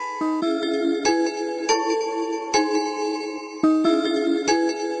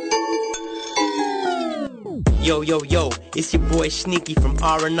Yo, yo, yo, it's your boy Sneaky from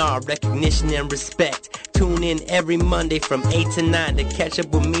R&R, recognition and respect. Tune in every Monday from 8 to 9 to catch up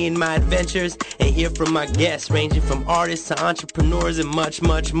with me and my adventures and hear from my guests ranging from artists to entrepreneurs and much,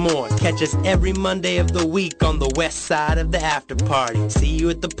 much more. Catch us every Monday of the week on the west side of the after party. See you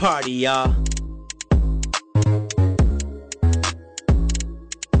at the party, y'all.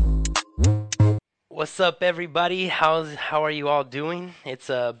 What's up, everybody? How are you all doing?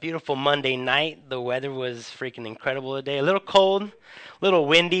 It's a beautiful Monday night. The weather was freaking incredible today. A little cold, a little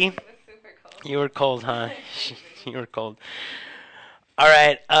windy. It was super cold. You were cold, huh? You were cold. All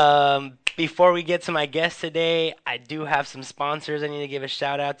right. Before we get to my guest today, I do have some sponsors I need to give a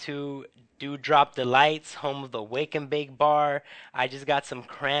shout out to. Do Drop Delights, home of the Wake and Bake Bar. I just got some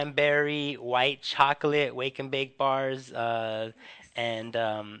cranberry white chocolate Wake and Bake bars, and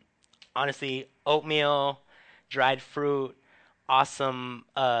honestly, oatmeal, dried fruit, awesome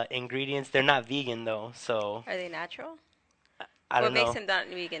ingredients. They're not vegan though, so Are they natural? I don't know. What makes them not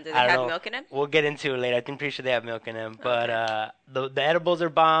vegan? Do they I don't have know. milk in them? We'll get into it later. I'm pretty sure they have milk in them, but the edibles are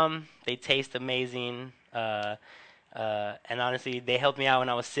bomb. They taste amazing. And honestly, they helped me out when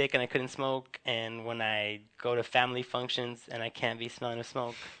I was sick and I couldn't smoke. And when I go to family functions and I can't be smelling of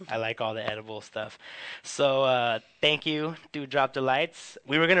smoke, I like all the edible stuff. So thank you, Do Drop Delights.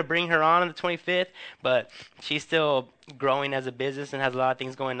 We were going to bring her on the 25th, but she's still growing as a business and has a lot of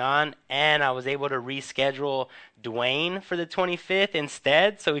things going on. And I was able to reschedule Dwayne for the 25th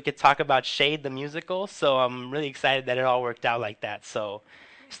instead so we could talk about Shade the musical. So I'm really excited that it all worked out like that. So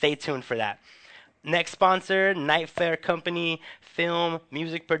stay tuned for that. Next sponsor, Night Fair Company, film,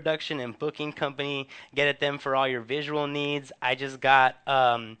 music production, and booking company. Get at them for all your visual needs. I just got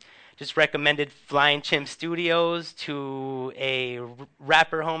recommended Flying Chimp Studios to a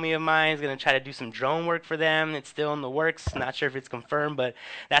rapper homie of mine. He's going to try to do some drone work for them. It's still in the works. Not sure if it's confirmed, but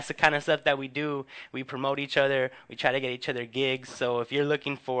that's the kind of stuff that we do. We promote each other. We try to get each other gigs. So if you're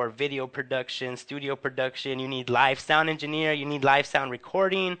looking for video production, studio production, you need live sound engineer, you need live sound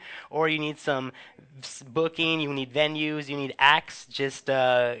recording, or you need some booking, you need venues, you need acts, just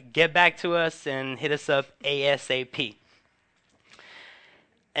get back to us and hit us up ASAP.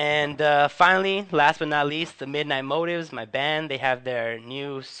 And finally, last but not least, the Midnight Motives, my band. They have their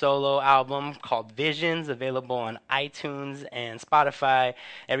new solo album called Visions, available on iTunes and Spotify,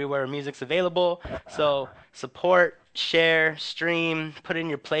 everywhere music's available. So support, share, stream, put it in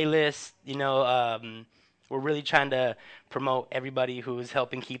your playlist. You know, we're really trying to promote everybody who's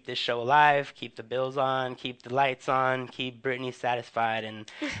helping keep this show alive, keep the bills on, keep the lights on, keep Brittany satisfied,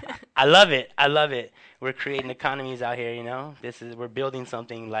 and I love it. I love it. We're creating economies out here, you know. We're building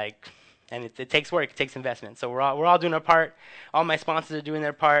something and it takes work, it takes investment. So we're all doing our part. All my sponsors are doing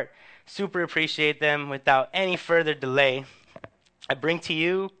their part. Super appreciate them. Without any further delay, I bring to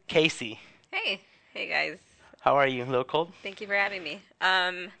you Casey. Hey guys. How are you? A little cold? Thank you for having me.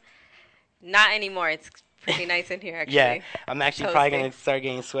 Not anymore. It's pretty nice in here, actually. Yeah, I'm actually probably going Toasty. to start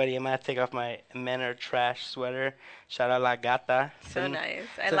getting sweaty. I'm going to take off my Men Are Trash sweater. Shout out La Gata. So nice.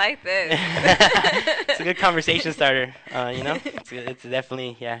 I like this. It's a good conversation starter, you know? It's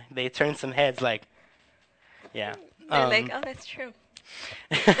definitely, yeah. They turn some heads like, yeah. They're like, oh, that's true.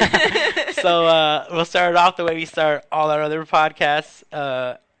 So we'll start it off the way we start all our other podcasts.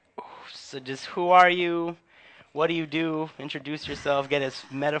 So just who are you? What do you do? Introduce yourself. Get as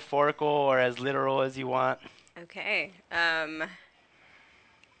metaphorical or as literal as you want. Okay.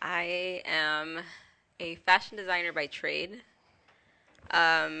 I am a fashion designer by trade,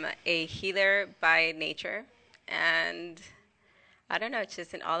 a healer by nature, and I don't know, it's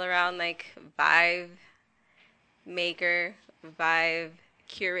just an all-around like vibe maker, vibe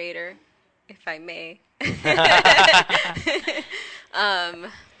curator, if I may.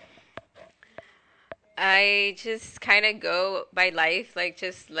 I just kind of go by life, like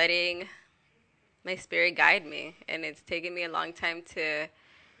just letting my spirit guide me. And it's taken me a long time to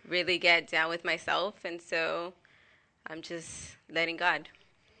really get down with myself. And so I'm just letting God.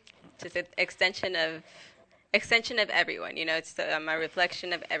 Just an extension of everyone. You know, I'm a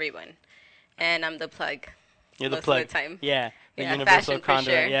reflection of everyone. And I'm the plug. You're the most plug. Of the time. Yeah. The Yeah, universal fashion for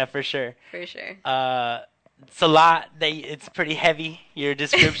conduit. sure. Yeah, for sure. For sure. It's a lot. It's pretty heavy, your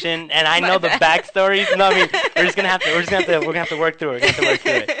description, and I My know the bad. backstories. No, I mean we're gonna have to work through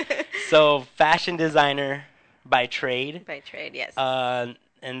it. So, fashion designer by trade. By trade, yes.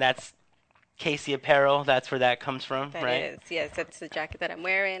 And that's Casey Apparel. That's where that comes from, That right? is, yes. That's the jacket that I'm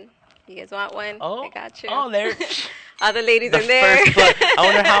wearing. You guys want one? Oh, I got you. Oh, there. All the ladies The in there. first plug. I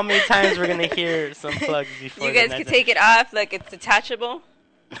wonder how many times we're gonna hear some plugs before. You guys can take it off. Like, it's detachable.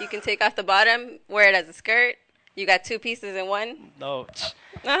 You can take off the bottom, wear it as a skirt, You got two pieces in one? No.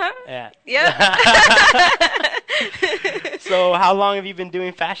 Uh-huh. Yeah. Yep. So how long have you been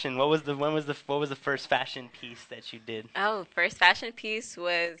doing fashion? What was the first fashion piece that you did? Oh, first fashion piece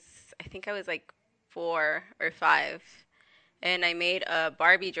was, I think I was like 4 or 5. And I made a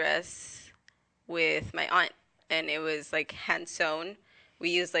Barbie dress with my aunt. And it was like hand sewn. We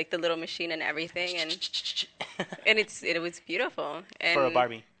used like the little machine and everything. And it was beautiful. And For a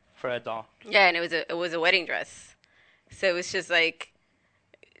Barbie, for a doll. yeah, and it was a wedding dress. So it was just like,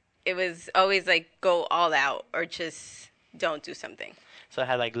 it was always like go all out or just don't do something. So it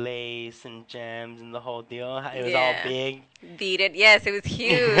had like lace and gems and the whole deal. It was all Yeah. big. Beaded. Yes, it was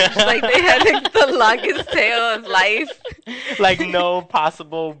huge. Like they had like, the longest tail of life. Like no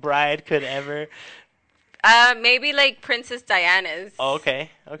possible bride could ever. Maybe like Princess Diana's. Oh, okay.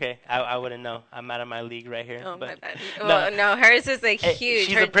 I wouldn't know. I'm out of my league right here. Oh but my bad. Well, no, hers is like huge.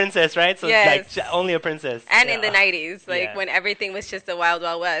 She's Her, a princess, right? So Yes. it's like only a princess. and Yeah. in the 90s, like Yeah. when everything was just the Wild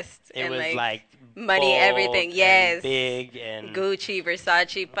Wild West. It and was like money, bold everything. and Yes. big and. Gucci,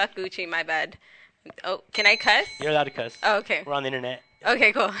 Versace. Fuck Gucci, my bad. Oh, can I cuss? You're allowed to cuss. Oh, okay. We're on the internet.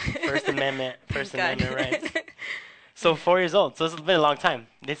 Okay, cool. First Amendment God. rights. So 4 years old. So this has been a long time.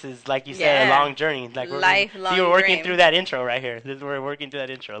 This is, like you said, a Yeah. long journey. Like Lifelong so you were working dream. through that intro right here. We're working through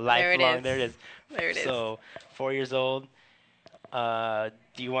that intro. There it Lifelong. is. There it is. There it is. So 4 years old. Do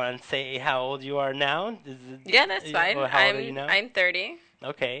you want to say how old you are now? Yeah, that's fine. Or how old are you now? I'm 30.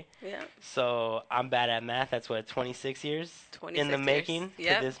 Okay. Yeah. So I'm bad at math. That's what, 26 years 26 in the years. making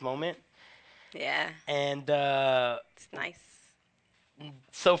Yep. to this moment. Yeah. And It's nice.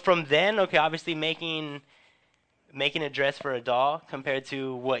 so from then, okay, obviously making a dress for a doll compared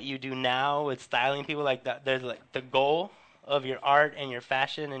to what you do now with styling people, like that, there's like the goal of your art and your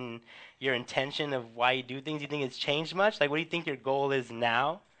fashion and your intention of why you do things. You think it's changed much? Like, what do you think your goal is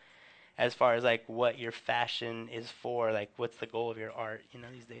now, as far as like what your fashion is for? Like, what's the goal of your art,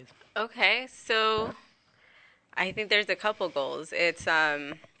 these days? Okay, so I think there's a couple goals. It's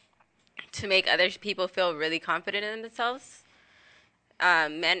to make other people feel really confident in themselves,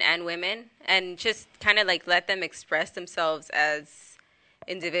 men and women, and just kind of like let them express themselves as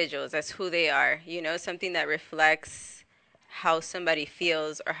individuals, as who they are. Something that reflects how somebody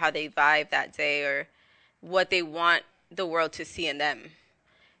feels or how they vibe that day or what they want the world to see in them.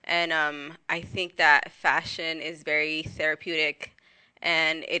 And I think that fashion is very therapeutic,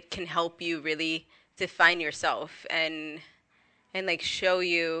 and it can help you really define yourself and like show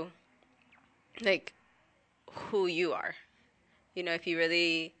you like who you are. If you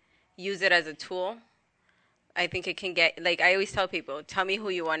really use it as a tool, I think it can get, like I always tell people, tell me who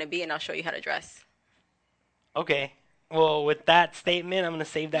you want to be and I'll show you how to dress. Okay. Well, with that statement, I'm going to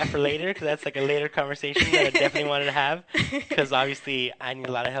save that for later because that's like a later conversation that I definitely wanted to have because obviously I need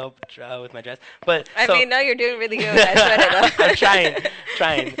a lot of help with my dress. But I mean, no, you're doing really good. I said it though. I'm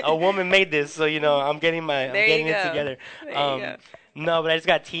trying. A woman made this, so I'm getting it together. There you go. No, but I just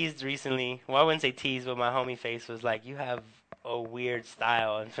got teased recently. Well, I wouldn't say teased, but my homie face was like, "You have a weird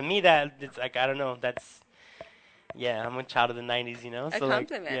style," and for me, it's like I don't know. Yeah, I'm a child of the 90s, A so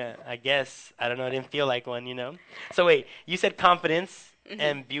compliment. like, yeah, I guess I don't know. I didn't feel like one, So wait, you said confidence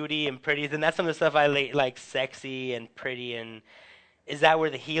and beauty and pretty, and that's some of the stuff I like sexy and pretty, and is that where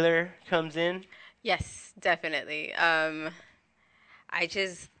the healer comes in? Yes, definitely. I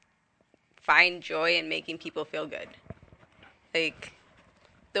just find joy in making people feel good. Like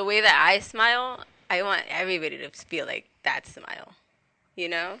the way that I smile, I want everybody to feel like that smile.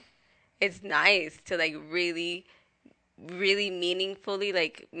 It's nice to like really, really meaningfully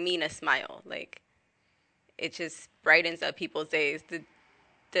like mean a smile. Like it just brightens up people's days.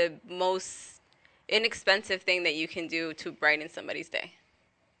 The most inexpensive thing that you can do to brighten somebody's day.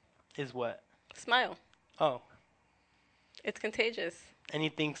 Is what? Smile. Oh. It's contagious. And you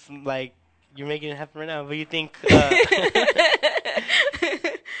think like you're making it happen right now, but you think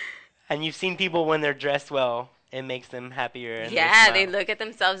and you've seen people when they're dressed well, it makes them happier. And Yeah, they look at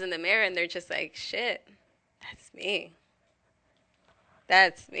themselves in the mirror and they're just like, shit, that's me.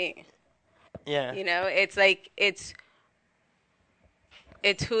 That's me. Yeah. It's like, it's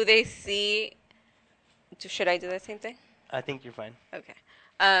who they see. Should I do the same thing? I think you're fine. Okay.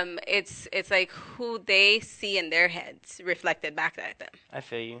 It's like who they see in their heads reflected back at them. I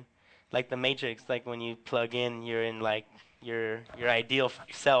feel you. Like the Matrix, like when you plug in, you're in like your ideal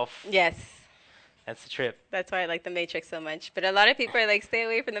self. Yes. That's the trip. That's why I like the Matrix so much. But a lot of people are like, stay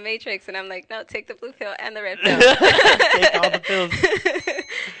away from the Matrix. And I'm like, no, take the blue pill and the red pill. Take all the pills.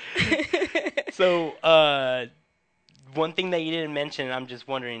 So, one thing that you didn't mention, I'm just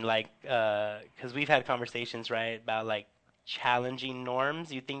wondering, like, because we've had conversations, right, about like challenging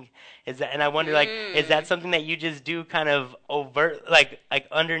norms? You think is that? And I wonder, like, is Mm. that something that you just do kind of overt, like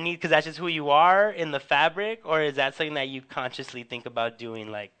underneath, because that's just who you are in the fabric, or is that something that you consciously think about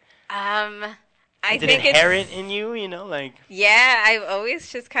doing? Like, Um, I is it think inherent it's in you? You know, like, yeah. I've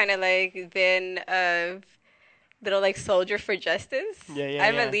always just kind of like been a little like soldier for justice. yeah, yeah,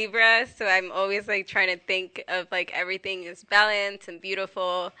 I'm a yeah. Libra, so I'm always like trying to think of like everything is balanced and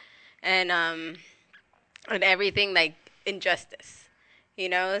beautiful, and um, and everything like injustice, you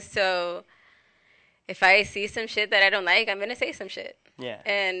know. So if I see some shit that I don't like, I'm gonna say some shit, Yeah.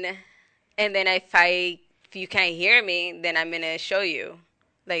 and then if you can't hear me, then I'm gonna show you,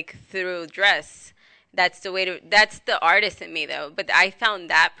 like through dress. That's the artist in me though. But I found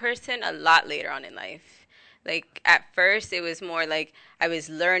that person a lot later on in life. Like at first, it was more like I was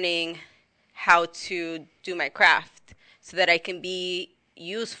learning how to do my craft so that I can be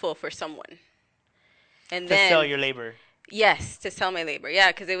useful for someone. And To sell then your labor. yes, to sell my labor. Yeah,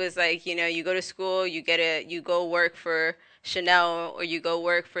 because it was like, you go to school, you go work for Chanel or you go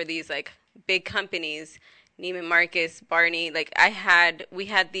work for these like big companies, Neiman Marcus, Barney. Like we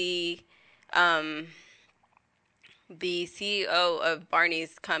had um, the CEO of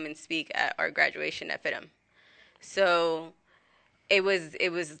Barney's come and speak at our graduation at FITM. So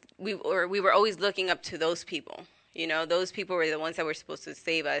we were always looking up to those people. Those people were the ones that were supposed to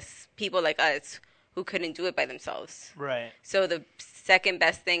save us, people like us who couldn't do it by themselves. Right. So the second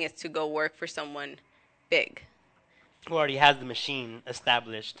best thing is to go work for someone big. Who already has the machine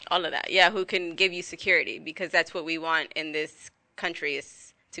established. All of that. Yeah, who can give you security because that's what we want in this country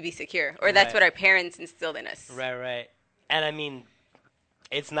is to be secure. Or that's Right. what our parents instilled in us. Right, right. And I mean,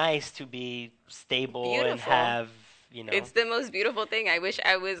 it's nice to be stable and Beautiful. have, It's the most beautiful thing. I wish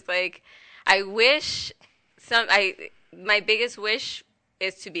my biggest wish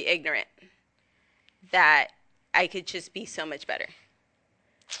is to be ignorant. That I could just be so much better.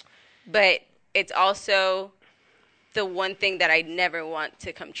 But it's also the one thing that I never want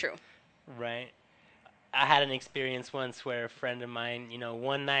to come true. right. I had an experience once where a friend of mine,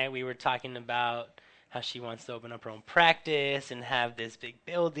 one night we were talking about how she wants to open up her own practice and have this big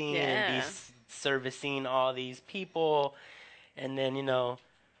building and be Yeah. servicing all these people. And then, a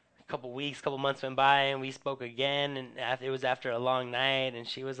couple months went by and we spoke again. And it was after a long night. And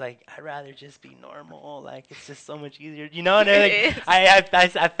she was like, I'd rather just be normal. Like, it's just so much easier. And It is.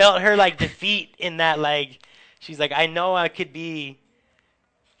 I felt her, like, defeat in that, like, she's like, I know I could be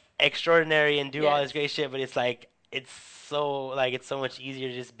extraordinary and do all this Yes. great shit, but it's so much easier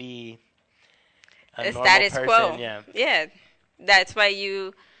to just be a The normal status person. quo. Yeah. Yeah. That's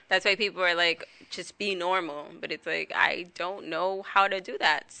why people are like, just be normal. But it's like, I don't know how to do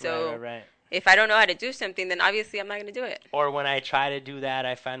that. So Right. if I don't know how to do something, then obviously I'm not going to do it. Or when I try to do that,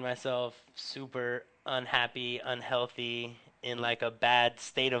 I find myself super unhappy, unhealthy, in like a bad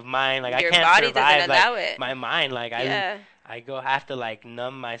state of mind. Like Your I can't body survive. doesn't allow it. My mind, like Yeah. I have to like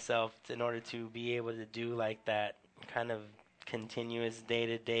numb myself in order to be able to do like that kind of continuous day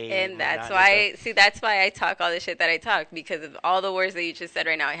to day. And that's why I talk all the shit that I talk, because of all the words that you just said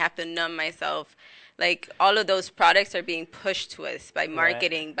right now. I have to numb myself. Like, all of those products are being pushed to us by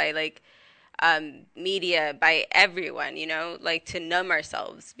marketing, by like media, by everyone, like to numb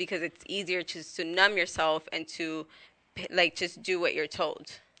ourselves, because it's easier to numb yourself and to like just do what you're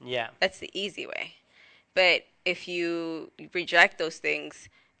told. Yeah. That's the easy way. But if you reject those things,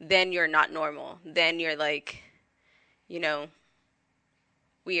 then you're not normal. Then you're like,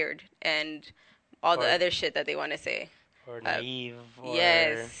 weird and all the Or- other shit that they want to say. Or naive. Or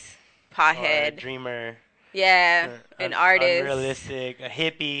Yes. Or a Pothead. dreamer. Yeah. An artist. Unrealistic. A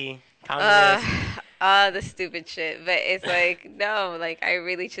hippie. Communist. The stupid shit. But it's like, no, like I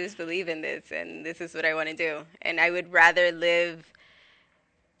really just believe in this and this is what I want to do. And I would rather live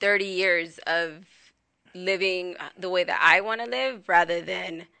 30 years of living the way that I want to live rather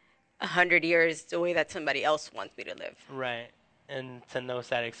than 100 years the way that somebody else wants me to live. Right. And to no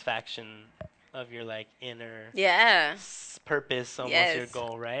satisfaction of your like inner Yeah. purpose, almost Yes. your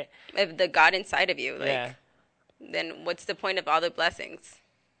goal, right? Of the God inside of you. Like, Yeah. then what's the point of all the blessings?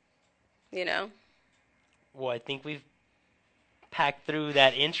 Well, I think we've packed through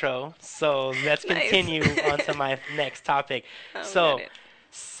that intro, so let's Nice. continue on to my next topic. Oh, So, got it.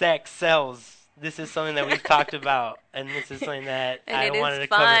 sex sells. This is something that we've talked about, and this is something that And I it wanted is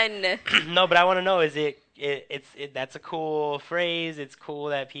to cover. fun. No, but I want to know: is that's a cool phrase? It's cool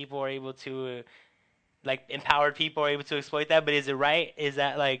that people are able to, like, empowered people are able to exploit that. But is it right? Is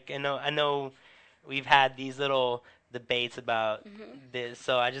that like I know, we've had these little debates about this,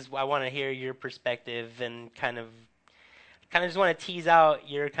 so I want to hear your perspective and kind of just want to tease out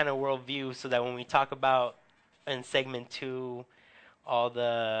your kind of worldview so that when we talk about in segment 2 all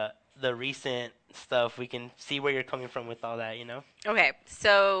the recent stuff, we can see where you're coming from with all that, you know? Okay,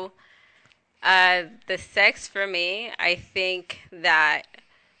 so the sex for me, I think that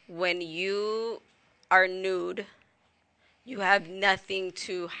when you are nude, you have nothing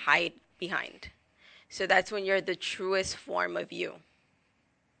to hide behind. So that's when you're the truest form of you.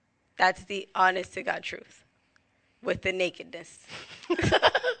 That's the honest to God truth with the nakedness.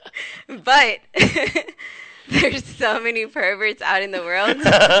 But there's so many perverts out in the world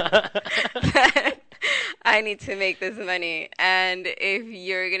that I need to make this money. And if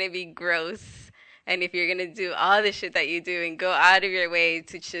you're going to be gross and if you're going to do all the shit that you do and go out of your way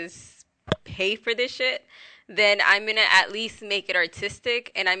to just pay for this shit, then I'm going to at least make it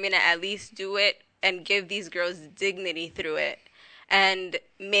artistic and I'm going to at least do it and give these girls dignity through it and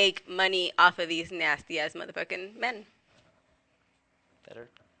make money off of these nasty ass motherfucking men. Better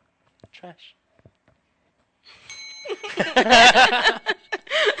trash.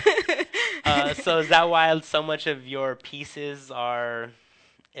 So is that why so much of your pieces are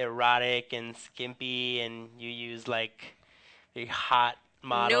erotic and skimpy, and you use like the hot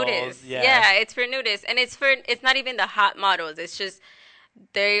models? Nudists. Yeah, it's for nudists, and it's not even the hot models. It's just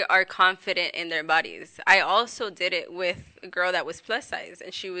they are confident in their bodies. I also did it with a girl that was plus size,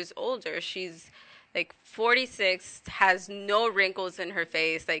 and she was older. She's like 46, has no wrinkles in her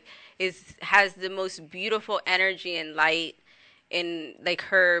face, like has the most beautiful energy and light, in like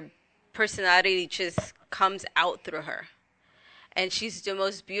her personality just comes out through her. And she's the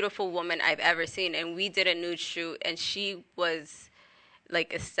most beautiful woman I've ever seen. And we did a nude shoot, and she was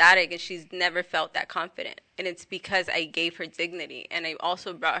like ecstatic, and she's never felt that confident. And it's because I gave her dignity, and I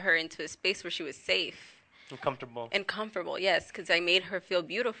also brought her into a space where she was safe and comfortable. And comfortable, yes, because I made her feel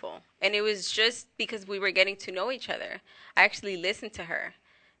beautiful. And it was just because we were getting to know each other. I actually listened to her.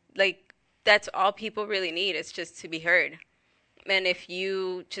 Like, that's all people really need, is just to be heard. And if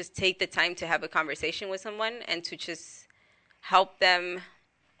you just take the time to have a conversation with someone and to just help them,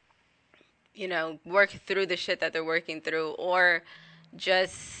 you know, work through the shit that they're working through, or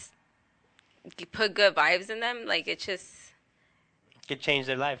just put good vibes in them, like, it just could change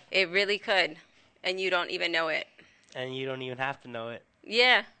their life. It really could. And you don't even know it. And you don't even have to know it.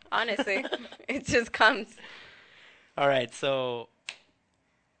 Yeah, honestly. It just comes. All right, so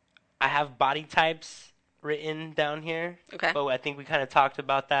I have body types written down here. Okay. But I think we kind of talked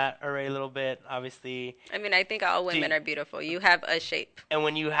about that already a little bit, obviously. I mean, I think all women are beautiful. You have a shape. And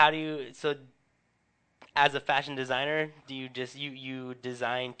so as a fashion designer, do you just, you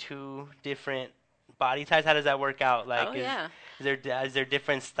design 2 different body types? How does that work out? Like, is there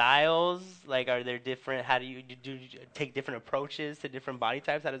different styles? Like, are there different? How do you take different approaches to different body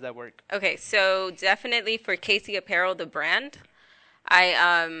types? How does that work? Okay, so definitely for Casey Apparel, the brand,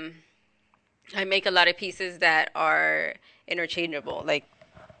 I make a lot of pieces that are interchangeable, like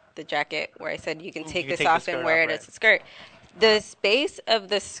the jacket where I said you can take this off and wear it as a skirt. The space of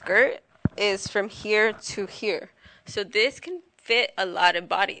the skirt is from here to here, so this can fit a lot of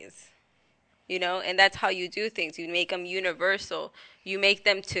bodies. You know, and that's how you do things. You make them universal. You make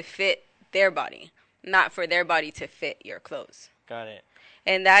them to fit their body, not for their body to fit your clothes. Got it.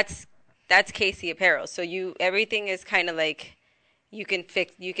 And that's Casey Apparel. So everything is kind of like you can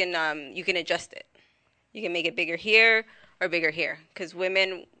adjust it. You can make it bigger here or bigger here, because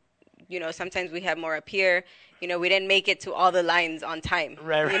women, you know, sometimes we have more up here. You know, we didn't make it to all the lines on time.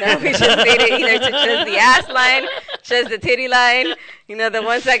 Right. You know, we just made it either to just the ass line, just the titty line. You know, the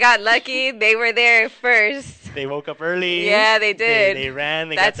ones that got lucky, they were there first. They woke up early. Yeah, they did. They ran.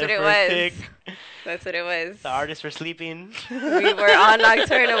 They That's got their what first it was. pick. That's what it was. The artists were sleeping. We were on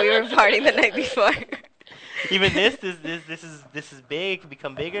Nocturnal. We were partying the night before. Even this is big.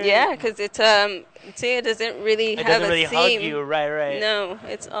 Become bigger. Yeah, because it's see, it doesn't really have a seam. It doesn't really hug you, right? No,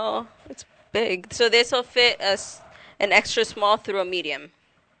 it's big. So this will fit an extra small through a medium.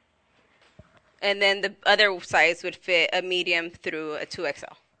 And then the other size would fit a medium through a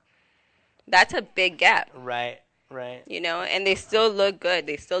 2XL. That's a big gap. Right. You know, and they still look good.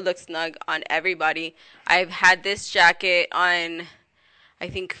 They still look snug on everybody. I've had this jacket on, I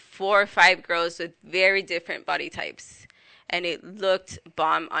think, 4 or 5 girls with very different body types. And it looked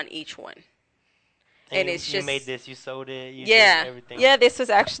bomb on each one. And it's just, you made this, you sewed it, you did everything. Yeah, this was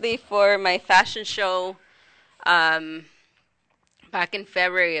actually for my fashion show back in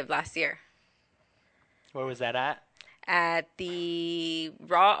February of last year. Where was that at? At the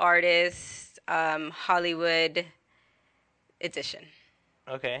Raw Artist Hollywood edition.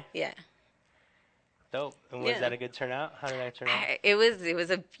 Okay. Yeah. Dope. And was that a good turnout? How did that turn out? It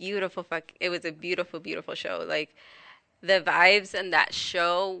was a beautiful beautiful show. Like, the vibes in that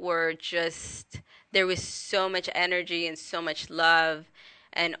show were just there was so much energy and so much love,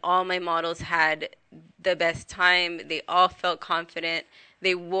 and all my models had the best time. They all felt confident.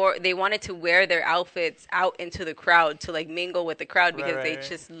 They wanted to wear their outfits out into the crowd to like mingle with the crowd Right, because right, they right.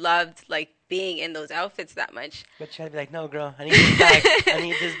 just loved like being in those outfits that much. But you had to be like, no, girl, I need this back. I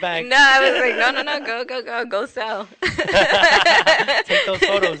need this back. No, I was like, no, go sell. Take those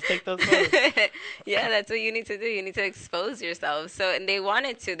photos. Take those photos. Yeah, that's what you need to do. You need to expose yourself. So, and they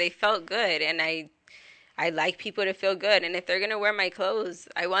wanted to. They felt good, and I like people to feel good. And if they're gonna wear my clothes,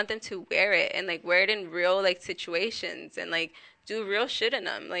 I want them to wear it and like wear it in real like situations and like do real shit in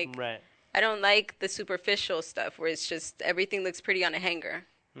them. Like Right. I don't like the superficial stuff where it's just everything looks pretty on a hanger.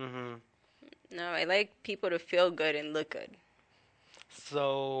 Mhm. No, I like people to feel good and look good.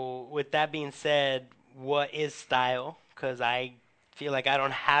 So, with that being said, what is style? Because I feel like I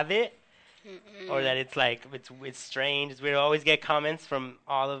don't have it, or that it's like it's strange. It's weird. I always get comments from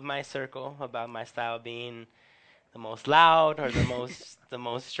all of my circle about my style being the most loud or the most the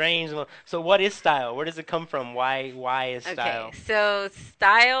most strange. So, what is style? Where does it come from? Why is style? Okay, so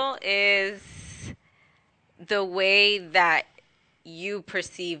style is the way that you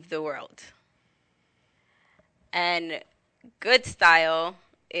perceive the world. And good style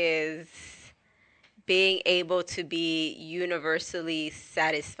is being able to be universally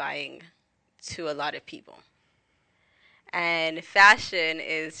satisfying to a lot of people. And fashion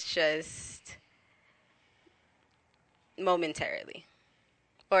is just momentarily,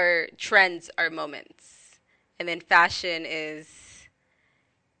 or trends are moments. And then fashion is,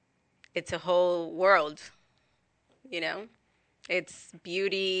 it's a whole world, you know? It's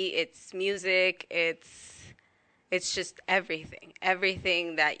beauty, it's music, it's just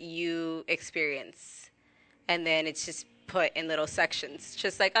everything that you experience. And then it's just put in little sections,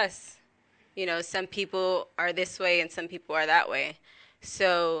 just like us. You know, some people are this way and some people are that way.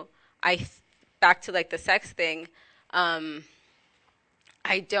 So back to like the sex thing,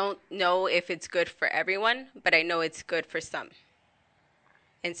 I don't know if it's good for everyone, but I know it's good for some.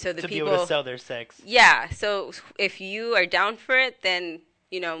 And so the To people be able to sell their sex. Yeah, so if you are down for it, then,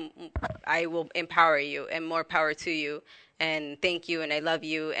 you know, I will empower you and more power to you and thank you and I love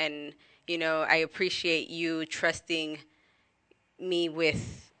you and, you know, I appreciate you trusting me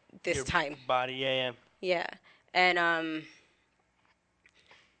with this Your time. body, yeah. Yeah.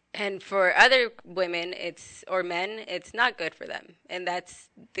 And for other women, or men, it's not good for them. And that's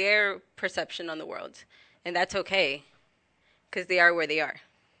their perception on the world. And that's okay because they are where they are.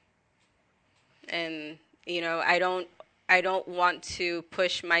 And you know, I don't want to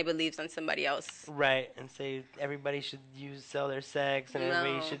push my beliefs on somebody else. Right, and say everybody should sell their sex, and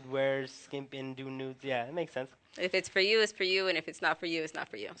everybody No. should wear skimp and do nudes. Yeah, it makes sense. If it's for you, it's for you, and if it's not for you, it's not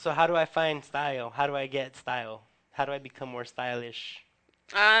for you. So how do I find style? How do I get style? How do I become more stylish?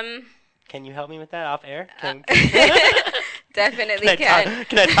 Can you help me with that off air? Definitely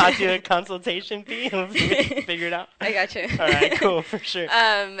Can I talk to you a consultation fee? Figure it out. I got you. All right, cool, for sure.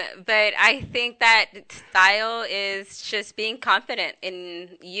 But I think that style is just being confident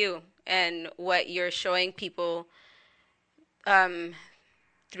in you and what you're showing people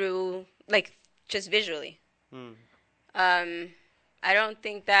through, like, just visually.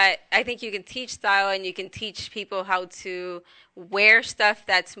 I think you can teach style and you can teach people how to wear stuff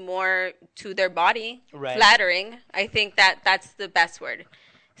that's more to their body, Right. flattering. I think that's the best word.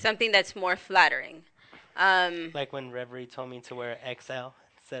 Something that's more flattering. Like when Reverie told me to wear XL.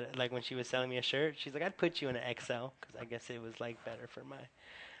 Said, like when she was selling me a shirt, she's like, I'd put you in an XL because I guess it was like better for my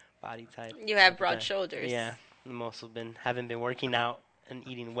body type. You have But broad then- shoulders. Yeah, I'm also haven't been working out and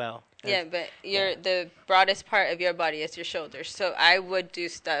eating well. Yeah, but the broadest part of your body is your shoulders. So I would do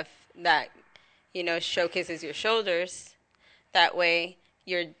stuff that, you know, showcases your shoulders. That way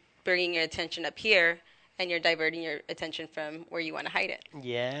you're bringing your attention up here and you're diverting your attention from where you want to hide it.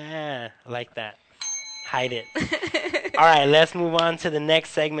 Yeah, I like that. Hide it. All right, let's move on to the next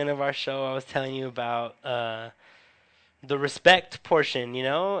segment of our show. I was telling you about the respect portion, you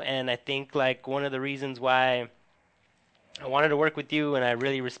know, and I think like one of the reasons why I wanted to work with you and I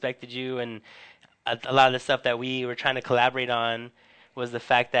really respected you and a lot of the stuff that we were trying to collaborate on was the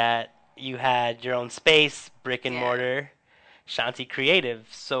fact that you had your own space, brick and Yeah. mortar, Shanti Creative.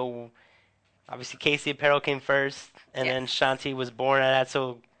 So obviously Casey Apparel came first and then Yes. Shanti was born out of that.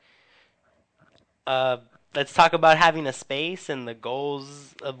 So let's talk about having a space and the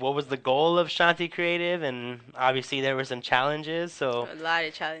goals of what was the goal of Shanti Creative, and obviously there were some challenges. So A lot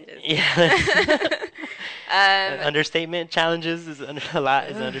of challenges. yeah, understatement. Challenges is a lot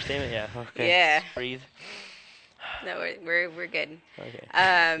is an understatement. Yeah. Okay. Yeah. Just breathe. No, we're good.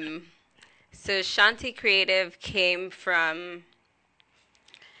 Okay. So Shanti Creative came from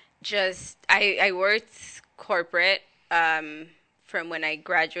just I worked corporate from when I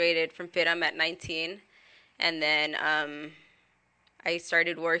graduated from FITM at 19, and then I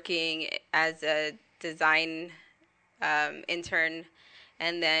started working as a design intern,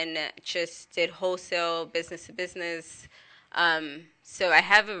 and then just did wholesale business to business. So I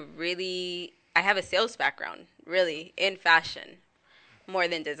have a sales background really in fashion more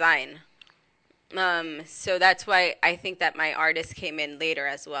than design. So that's why I think that my artist came in later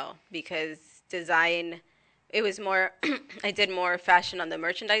as well, because design, it was more, I did more fashion on the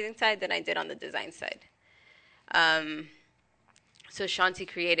merchandising side than I did on the design side. Um, so Shanti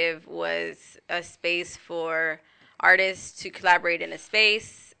Creative was a space for artists to collaborate in a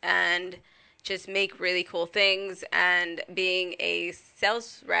space and just make really cool things. And being a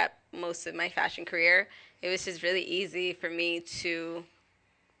sales rep most of my fashion career, it was just really easy for me to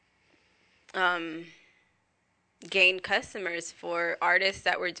um, gain customers for artists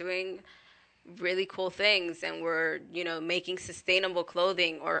that were doing really cool things and were, making sustainable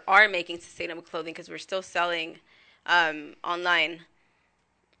clothing, or are making sustainable clothing, because we're still selling online.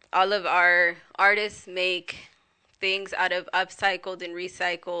 All of our artists make things out of upcycled and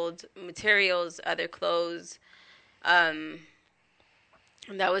recycled materials, other clothes. Um,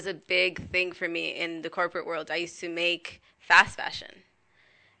 and that was a big thing for me in the corporate world. I used to make fast fashion.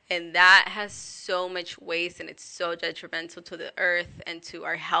 And that has so much waste, and it's so detrimental to the earth and to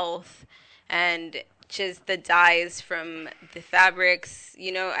our health. And just the dyes from the fabrics.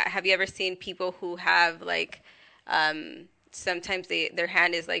 Have you ever seen people who have sometimes their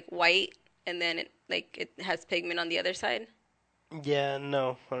hand is like white, and then it has pigment on the other side? Yeah,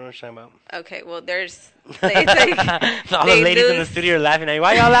 no, I don't know what you're talking about. Okay, well, there's like All the ladies in the studio are laughing at me.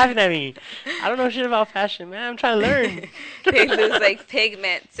 Why y'all laughing at me? I don't know shit about fashion, man. I'm trying to learn. They lose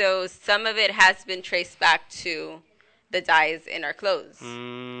pigment, so some of it has been traced back to the dyes in our clothes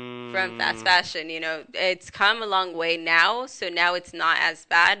from fast fashion. It's come a long way now, so now it's not as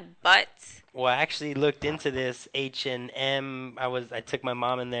bad, but. Well, I actually looked into this H&M. I took my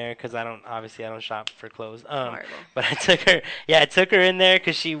mom in there because I don't shop for clothes. But I took her in there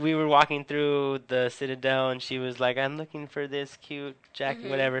because we were walking through the Citadel, and she was like, I'm looking for this cute jacket,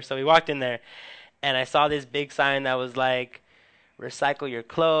 whatever. So we walked in there, and I saw this big sign that was like, recycle your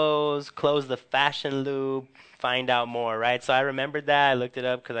clothes, close the fashion loop, find out more, right? So I remembered that. I looked it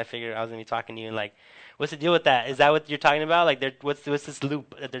up because I figured I was going to be talking to you, and like, what's the deal with that? Is that what you're talking about? Like, what's this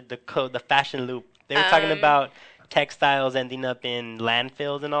loop? The fashion loop. They were talking about textiles ending up in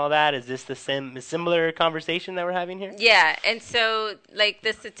landfills and all that. Is this the similar conversation that we're having here? Yeah, and so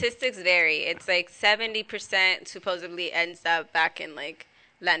the statistics vary. It's 70% supposedly ends up back in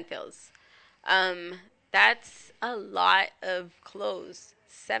landfills. That's a lot of clothes.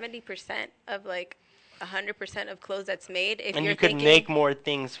 70% of 100% of clothes that's made. And you could make more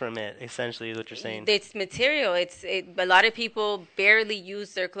things from it, essentially, is what you're saying. It's material. A lot of people barely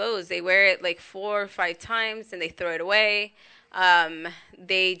use their clothes. They wear it 4 or 5 times and they throw it away.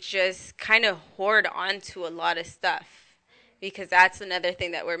 They just kind of hoard onto a lot of stuff, because that's another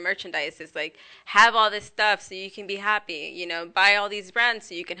thing that we're merchandise is have all this stuff so you can be happy. Buy all these brands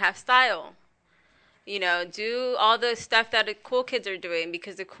so you can have style. Do all the stuff that the cool kids are doing,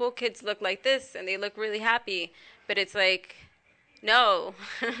 because the cool kids look like this and they look really happy. But it's no.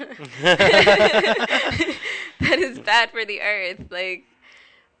 That is bad for the earth.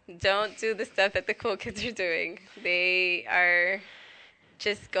 Don't do the stuff that the cool kids are doing. They are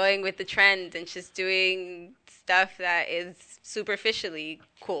just going with the trend and just doing stuff that is superficially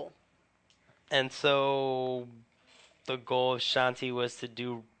cool. And so the goal of Shanti was to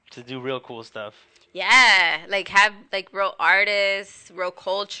do real cool stuff. Yeah, have real artists, real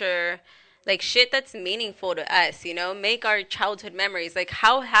culture, shit that's meaningful to us, make our childhood memories.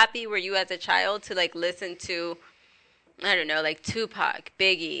 How happy were you as a child to listen to, I don't know, Tupac,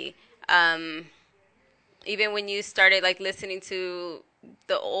 Biggie, even when you started listening to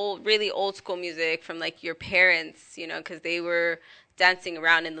the really old school music from your parents, because they were dancing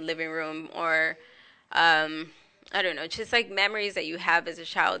around in the living room, or I don't know, just memories that you have as a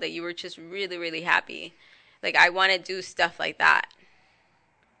child that you were just really, really happy. I want to do stuff like that,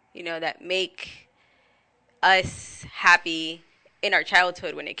 that make us happy in our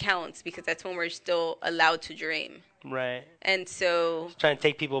childhood when it counts, because that's when we're still allowed to dream. Right. And so. Just trying to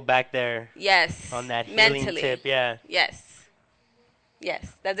take people back there. Yes. On that healing mentally. tip, yeah. Yes.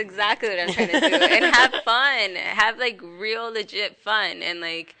 Yes, that's exactly what I'm trying to do. And have fun. Have real legit fun, and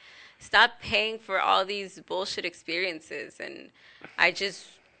stop paying for all these bullshit experiences. And I just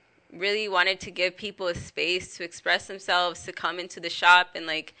really wanted to give people a space to express themselves, to come into the shop and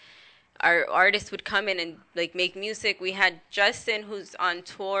our artists would come in and like make music. We had Justin, who's on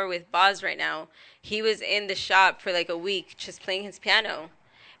tour with Boz right now. He was in the shop for like a week just playing his piano.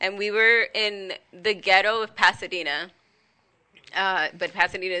 And we were in the ghetto of Pasadena. But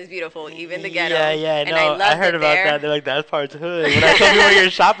Pasadena is beautiful, even the ghetto. Yeah, and no, I loved I heard it about there. that. They're like, that part's hood. When I told you where your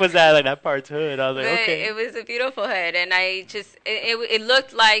shop was at, like, that part's hood. I was like, But okay. it was a beautiful hood, and I just it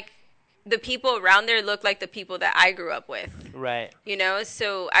looked like the people around there looked like the people that I grew up with. Right. You know,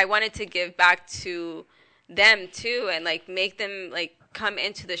 so I wanted to give back to them too, and like make them like come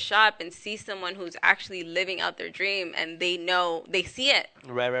into the shop and see someone who's actually living out their dream, and they see it,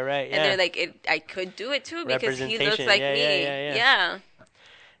 Right, yeah. and they're like, I could do it too because he looks like me. Yeah.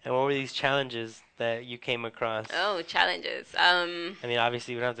 And what were these challenges that you came across? Oh, challenges. I mean,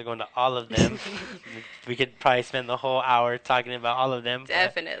 obviously, we don't have to go into all of them. We could probably spend the whole hour talking about all of them.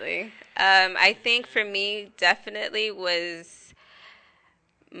 Definitely. I think for me, definitely was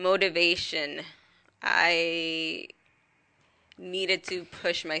motivation. I needed to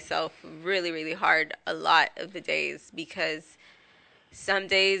push myself really, really hard a lot of the days because some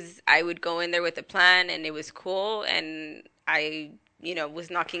days I would go in there with a plan and it was cool and I, was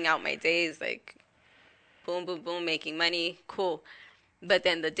knocking out my days like boom, boom, boom, making money, cool. But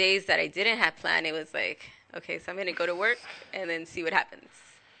then the days that I didn't have planned, it was like, okay, so I'm going to go to work and then see what happens.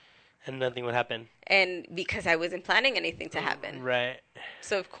 And nothing would happen. And because I wasn't planning anything to happen. Right.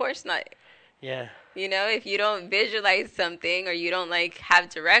 So of course not. Yeah. If you don't visualize something or you don't like have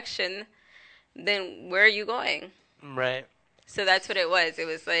direction, then where are you going? Right. So that's what it was. It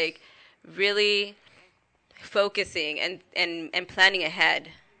was like really focusing and planning ahead.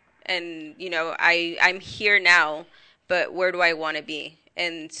 And, I'm here now, but where do I want to be?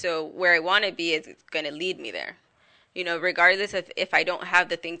 And so where I want to be is going to lead me there. Regardless of if I don't have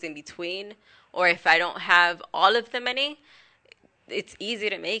the things in between or if I don't have all of the money, it's easy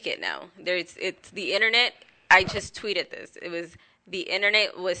to make it now. It's the internet. I just tweeted this. It was the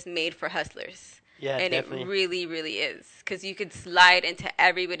internet was made for hustlers. Yeah, and definitely. It really, really is. Because you could slide into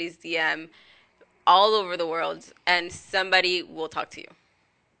everybody's DM all over the world and somebody will talk to you.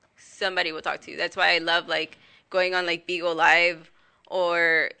 Somebody will talk to you. That's why I love like going on like Bigo Live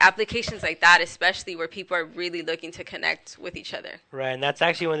or applications like that, especially where people are really looking to connect with each other. Right, and that's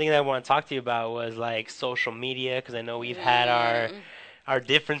actually one thing that I want to talk to you about was like social media, because I know we've had our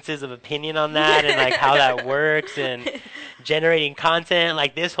differences of opinion on that and like how that works and generating content.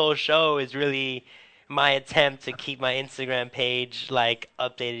 Like this whole show is really my attempt to keep my Instagram page like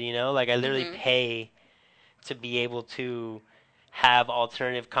updated, like I literally pay to be able to have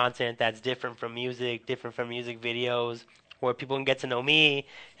alternative content that's different from music videos, where people can get to know me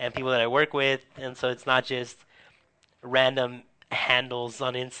and people that I work with, and so it's not just random handles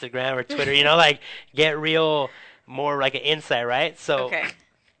on Instagram or Twitter, like get real, more like an insight, right? So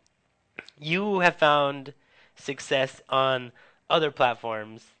you have found success on other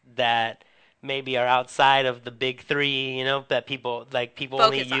platforms that maybe are outside of the big three, that people Focus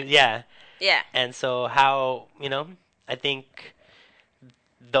only use. on. Yeah. And so how, I think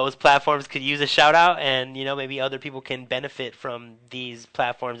those platforms could use a shout out, and maybe other people can benefit from these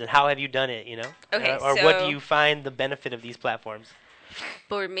platforms. And how have you done it? Okay, or so what do you find the benefit of these platforms?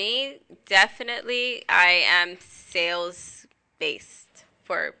 For me, definitely, I am sales based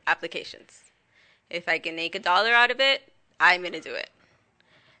for applications. If I can make $1 out of it, I'm gonna do it.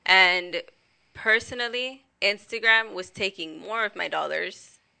 And personally, Instagram was taking more of my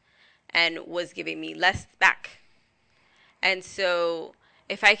dollars and was giving me less back. And so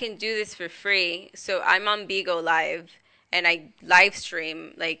if I can do this for free, so I'm on Bigo Live and I live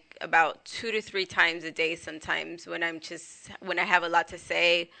stream like about 2 to 3 times a day sometimes when I have a lot to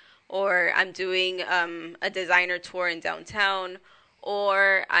say, or I'm doing a designer tour in downtown,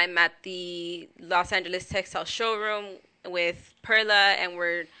 or I'm at the Los Angeles Textile Showroom with Perla and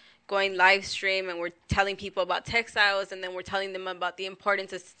we're going live stream and we're telling people about textiles, and then we're telling them about the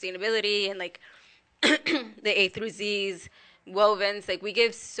importance of sustainability and like the A through Z's, wovens. Like we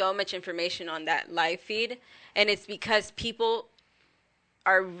give so much information on that live feed, and it's because people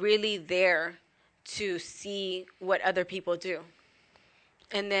are really there to see what other people do,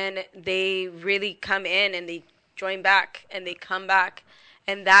 and then they really come in and they join back and they come back,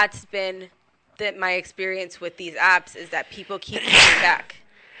 and that's been my experience with these apps is that people keep coming back.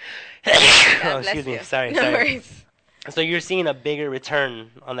 Oh, excuse me. Sorry. No worries. So you're seeing a bigger return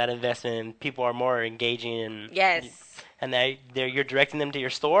on that investment, and people are more engaging, and Yes. And you're directing them to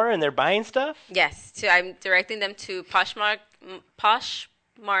your store, and they're buying stuff. Yes. So I'm directing them to Poshmark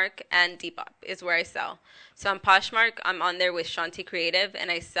and Depop is where I sell. So on Poshmark, I'm on there with Shanti Creative,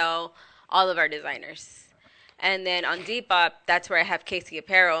 and I sell all of our designers. And then on Depop, that's where I have Casey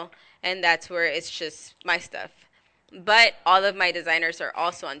Apparel, and that's where it's just my stuff. But all of my designers are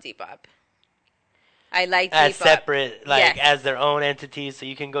also on Depop. I like as Depop. separate, like Yes. as their own entities, so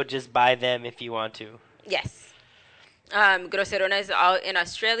you can go just buy them if you want to. Yes. Grosserona is out in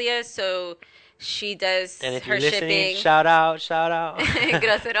Australia, so she does And if her you're listening, shipping. shout out, shout out.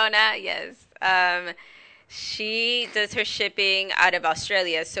 Grosserona, yes. She does her shipping out of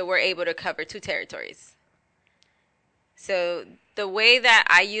Australia, so we're able to cover 2 territories. So the way that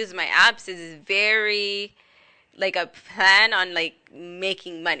I use my apps is very like a plan on like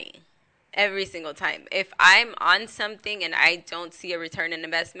making money every single time. If I'm on something and I don't see a return on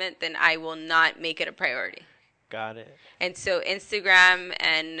investment, then I will not make it a priority. Got it. And so Instagram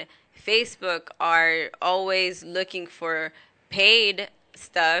and Facebook are always looking for paid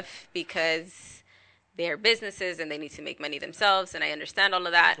stuff because they're businesses and they need to make money themselves, and I understand all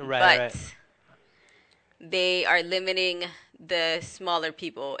of that. Right, but they are limiting the smaller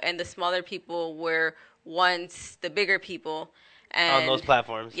people, and the smaller people were once the bigger people. And on those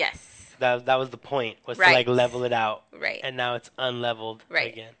platforms. Yes. That was the point, was to Right. like level it out. Right. And now it's unleveled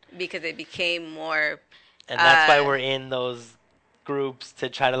Right. again. Because it became more. And that's why we're in those groups to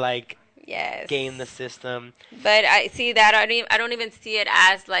try to like Yes. game the system. But I see that I don't even see it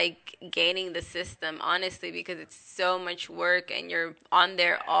as like gaining the system, honestly, because it's so much work and you're on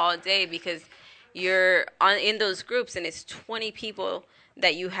there all day because you're in those groups and it's 20 people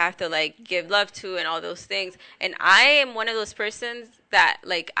that you have to like give love to and all those things. And I am one of those persons that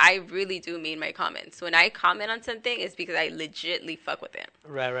like I really do mean my comments. When I comment on something, it's because I legitly fuck with it.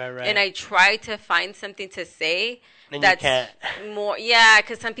 Right. And I try to find something to say And that's you can't. more, yeah,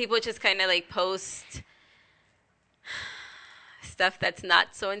 because some people just kind of like post stuff that's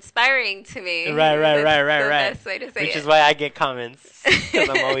not so inspiring to me. Right. That's the best way to say Which it. is why I get comments, because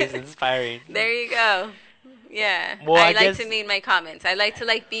I'm always inspiring. There you go. Yeah. Well, I I like guess- to mean my comments. I like to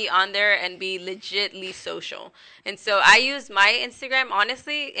like be on there and be legitly social. And so I use my Instagram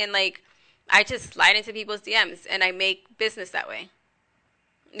honestly and like I just slide into people's DMs and I make business that way.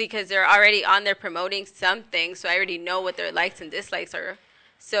 Because they're already on there promoting something, so I already know what their likes and dislikes are.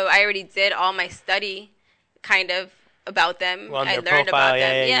 So I already did all my study kind of about them. Well, on I their learned profile, about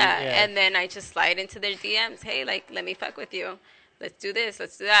them. yeah. And then I just slide into their DMs. Hey, like, let me fuck with you. Let's do this.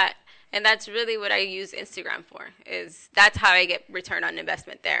 Let's do that. And that's really what I use Instagram for. That's how I get return on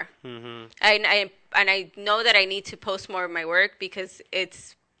investment there. Mm-hmm. And I know that I need to post more of my work because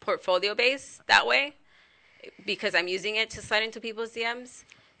it's portfolio based that way. Because I'm using it to slide into people's DMs.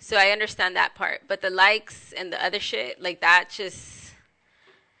 So I understand that part. But the likes and the other shit, like that just...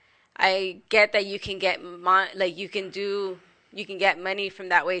 I get that you can get you can get money from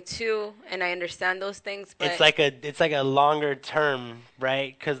that way too, and I understand those things. But It's like a longer term,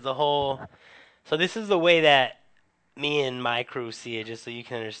 right? Because so this is the way that me and my crew see it, just so you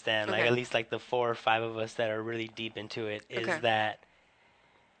can understand. Like Okay. at least like the 4 or 5 of us that are really deep into it is Okay. that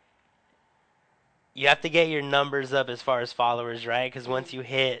you have to get your numbers up as far as followers, right? Because once you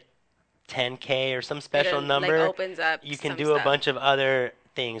hit 10K or some special it, number, like, opens up you can some do stuff. a bunch of other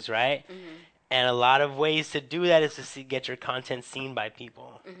things, right? Mm-hmm. And a lot of ways to do that is to get your content seen by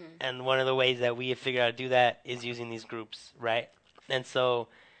people. Mm-hmm. And one of the ways that we have figured out to do that is using these groups, right? And so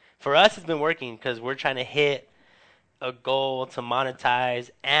for us, it's been working because we're trying to hit a goal to monetize.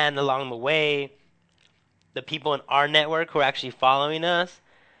 And along the way, the people in our network who are actually following us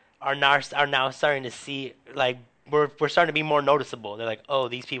are now starting to see, like, we're starting to be more noticeable. They're like, oh,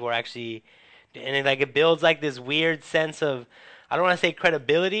 these people are actually, and it builds like this weird sense of, I don't want to say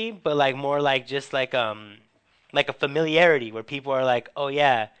credibility, but like more like just like a familiarity where people are like, oh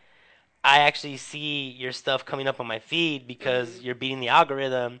yeah, I actually see your stuff coming up on my feed because you're beating the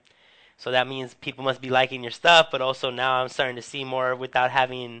algorithm. So that means people must be liking your stuff, but also now I'm starting to see more without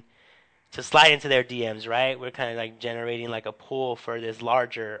having to slide into their DMs, right? We're kind of like generating like a pool for this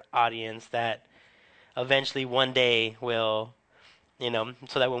larger audience that eventually one day will,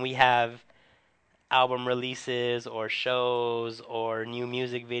 so that when we have album releases or shows or new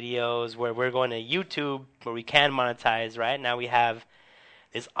music videos where we're going to YouTube where we can monetize, right? Now we have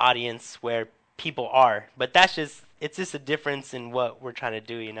this audience where people are. But it's just a difference in what we're trying to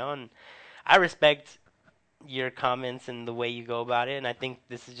do, and I respect your comments and the way you go about it, and I think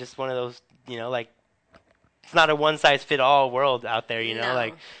this is just one of those, like, it's not a one size fit all world out there, No.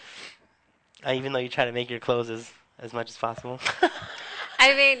 like, even though you try to make your clothes as much as possible.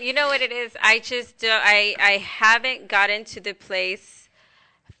 I mean, you know what it is? I just I haven't gotten to the place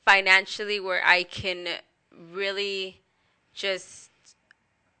financially where I can really just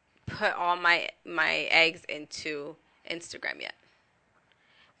put all my eggs into Instagram yet.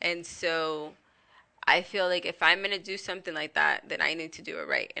 And so I feel like if I'm going to do something like that, then I need to do it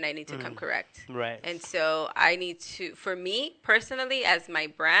right and I need to come correct. Right. And so I need to, for me personally, as my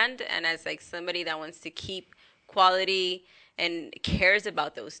brand and as like somebody that wants to keep quality and cares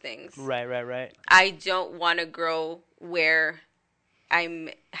about those things. Right. I don't want to grow where I'm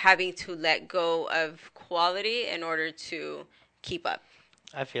having to let go of quality in order to keep up.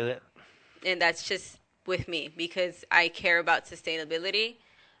 I feel it. And that's just with me because I care about sustainability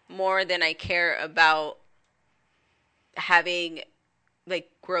more than I care about having like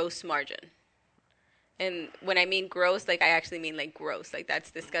gross margin. And when I mean gross, like I actually mean like gross. Like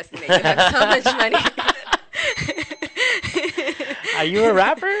that's disgusting that you have so much money. Are you a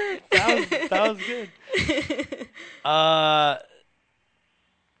rapper? That was good.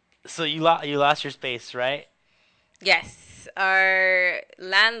 So you lost your space, right? Yes, our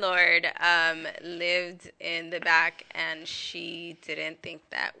landlord lived in the back, and she didn't think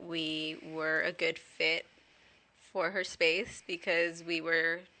that we were a good fit for her space because we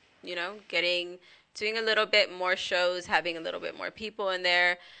were, doing a little bit more shows, having a little bit more people in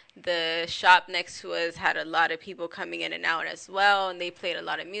there. The shop next to us had a lot of people coming in and out as well, and they played a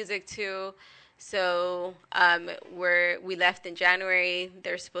lot of music too. So we left in January.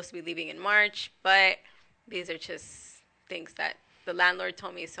 They're supposed to be leaving in March, but these are just things that the landlord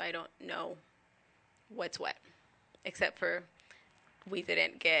told me, so I don't know what's what, except for we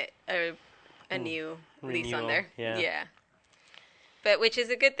didn't get a new lease on there. Yeah. But which is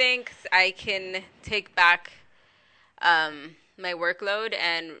a good thing because I can take back my workload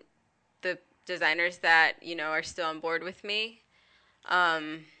and the designers that, are still on board with me.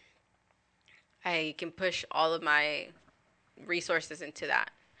 I can push all of my resources into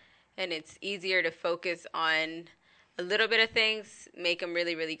that. And it's easier to focus on a little bit of things, make them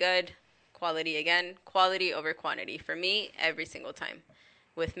really, really good. Quality again, quality over quantity for me every single time.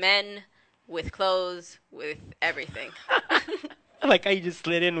 With men, with clothes, with everything. I like how you just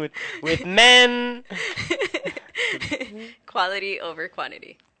slid in with men. Quality over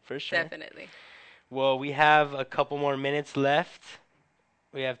quantity. For sure. Definitely. Well, we have a couple more minutes left.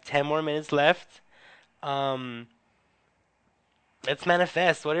 We have 10 more minutes left. Let's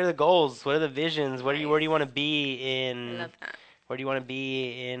manifest. What are the goals? What are the visions? Where do you want to be in? I love that. Where do you want to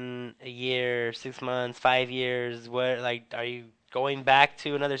be in a year, 6 months, 5 years? Are you going back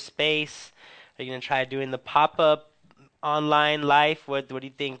to another space? Are you gonna try doing the pop-up online life? What do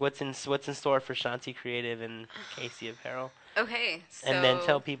you think? What's in store for Shanti Creative and Casey Apparel? Okay, so... And then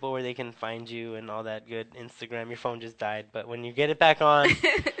tell people where they can find you and all that good. Instagram. Your phone just died, but when you get it back on,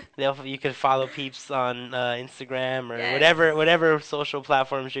 you can follow peeps on Instagram or whatever social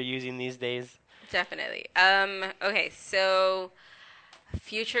platforms you're using these days. Definitely. Okay, so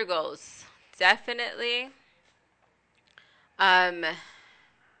future goals. Definitely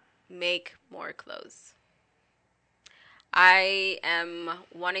make more clothes. I am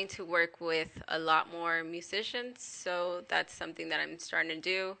wanting to work with a lot more musicians, so that's something that I'm starting to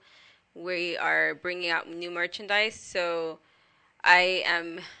do. We are bringing out new merchandise, so I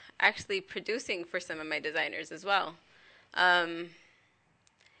am actually producing for some of my designers as well.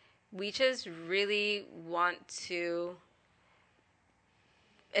 We just really want to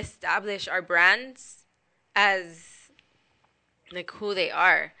establish our brands as like who they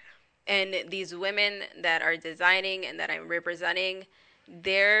are. And these women that are designing and that I'm representing,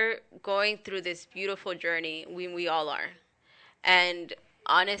 they're going through this beautiful journey. We all are. And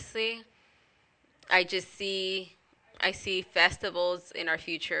honestly, I see festivals in our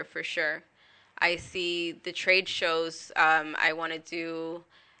future for sure. I see the trade shows. I want to do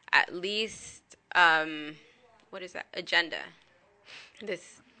at least what is that? Agenda.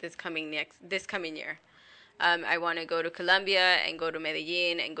 This coming year. I want to go to Colombia and go to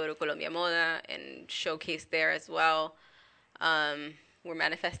Medellin and go to Colombia Moda and showcase there as well. We're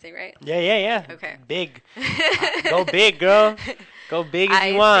manifesting, right? Yeah. Okay. Big. Go big, girl. Go big if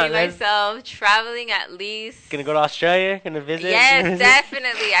you want. I see myself traveling at least. Gonna go to Australia? Gonna visit? Yes,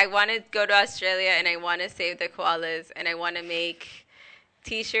 definitely. I want to go to Australia and I want to save the koalas and I want to make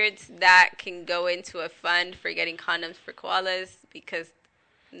T-shirts that can go into a fund for getting condoms for koalas because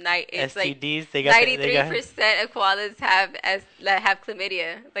it's STDs, like 93% of koalas have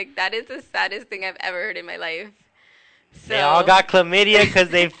chlamydia. Like that is the saddest thing I've ever heard in my life. So, they all got chlamydia because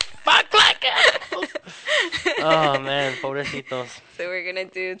they fuck like assholes. Oh man, pobrecitos. So we're gonna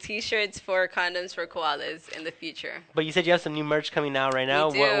do T-shirts for condoms for koalas in the future. But you said you have some new merch coming out right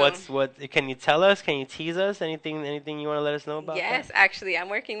now. We do. What? Can you tell us? Can you tease us? Anything you want to let us know about? Yes, actually, I'm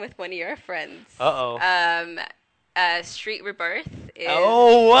working with one of your friends. Street Rebirth is...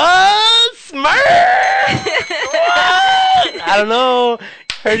 Oh, what? Smurf! What? I don't know.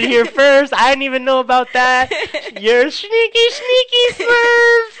 Heard it here first. I didn't even know about that. You're sneaky, sneaky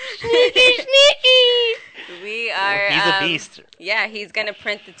Smurf. Sneaky, sneaky. We are. He's a beast. Yeah, he's gonna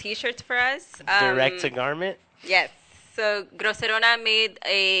print the T-shirts for us. Direct to garment. Yes. So Groserona made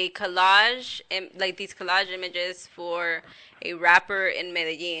a collage, like these collage images for a rapper in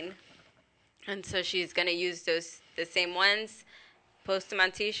Medellin, and so she's gonna use the same ones, post them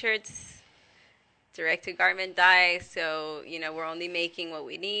on T-shirts, direct to garment dye. So we're only making what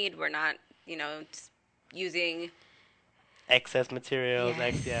we need. We're not just using Excess materials.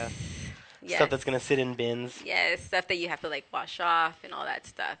 Yes. Stuff that's gonna sit in bins. Yes, stuff that you have to like wash off and all that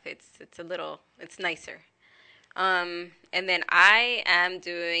stuff. It's nicer. And then I am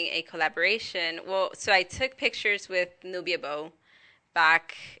doing a collaboration. Well, so I took pictures with Nubia Bow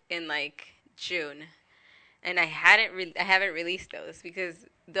back in like June, and I haven't released those because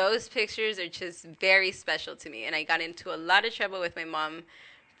those pictures are just very special to me, and I got into a lot of trouble with my mom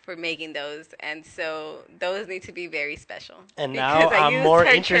for making those, and so those need to be very special. And now I'm more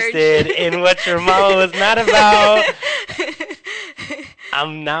interested in what your mama was not about.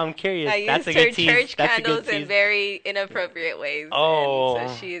 I'm curious. That's a good tease. I used her church candles in very inappropriate ways. Oh,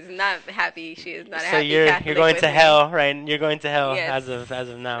 and so she is not happy. She is not so happy. You're going to hell, right? You're going to hell yes. as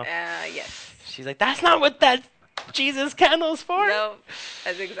of now. Yes. She's like, that's not what that Jesus candle's for. No,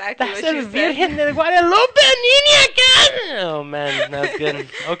 that's exactly what she said. Virgen de Guadalupe, niña. Oh man, that's good.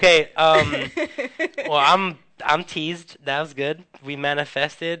 Okay. Well, I'm teased. That was good. We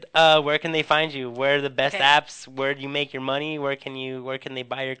manifested. Where can they find you? Where are the best apps? Where do you make your money? Where can they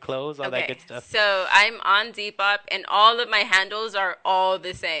buy your clothes? All that good stuff. So I'm on Depop, and all of my handles are all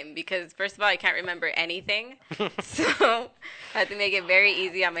the same because first of all, I can't remember anything, so I have to make it very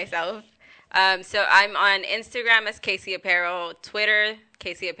easy on myself. So I'm on Instagram as Casey Apparel, Twitter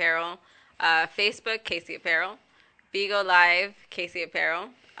Casey Apparel, Facebook Casey Apparel, Bigo Live Casey Apparel.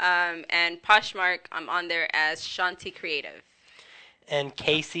 And Poshmark, I'm on there as Shanti Creative. And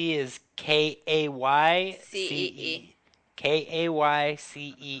Casey is Kaycee.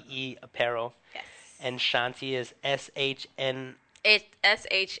 Kaycee Apparel. Yes. And Shanti is SHN. It's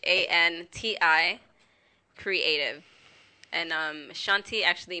SHANTI Creative. And Shanti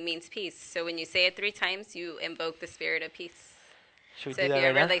actually means peace. So when you say it 3 times, you invoke the spirit of peace. Should we so do if that you're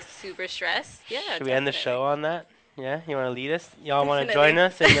right ever now? like super stressed, yeah. Should we end the show on that? Yeah, you want to lead us? Y'all want to join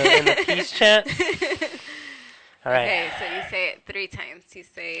us in the peace chant? All right. Okay, so you say it 3 times. You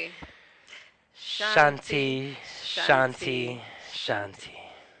say Shanti, Shanti, Shanti.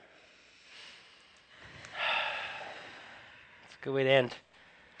 It's a good way to end.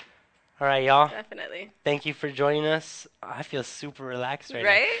 All right, y'all. Definitely. Thank you for joining us. I feel super relaxed right now.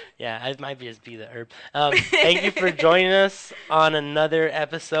 Right? Yeah, it might just be the herb. Thank you for joining us on another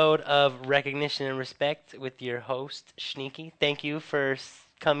episode of Recognition and Respect with your host, Sneaky. Thank you for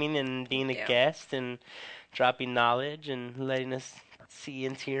coming and being a guest and dropping knowledge and letting us see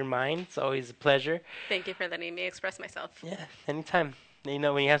into your mind. It's always a pleasure. Thank you for letting me express myself. Yeah, anytime. When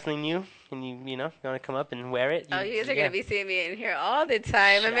you have something new and you want to come up and wear it. You guys are going to be seeing me in here all the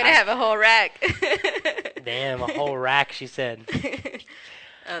time. I'm going to have a whole rack. Damn, a whole rack, she said.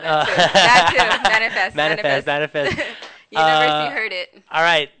 That too. Manifest. You never heard it. All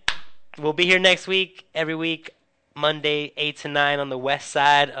right. We'll be here next week, every week, Monday, 8 to 9 on the west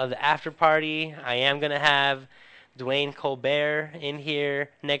side of the after party. I am going to have Dwayne Colbert in here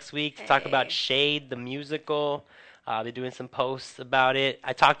next week to talk about Shade, the musical. I'll be doing some posts about it.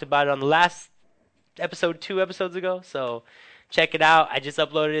 I talked about it on the last episode 2 episodes ago, so check it out. I just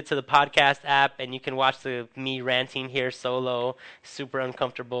uploaded it to the podcast app, and you can watch me ranting here solo, super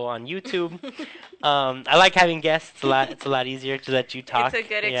uncomfortable on YouTube. I like having guests. It's a lot easier to let you talk. It's a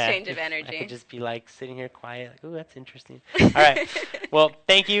good exchange of energy. I could just be like sitting here quiet, like, ooh, that's interesting. All right. Well,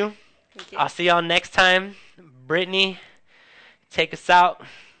 thank you. Thank you. I'll see y'all next time. Brittany, take us out.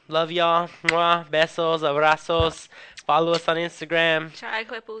 Love y'all. Mwah. Besos, abrazos. Follow us on Instagram. Chai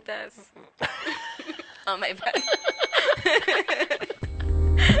putas. Oh, my bad.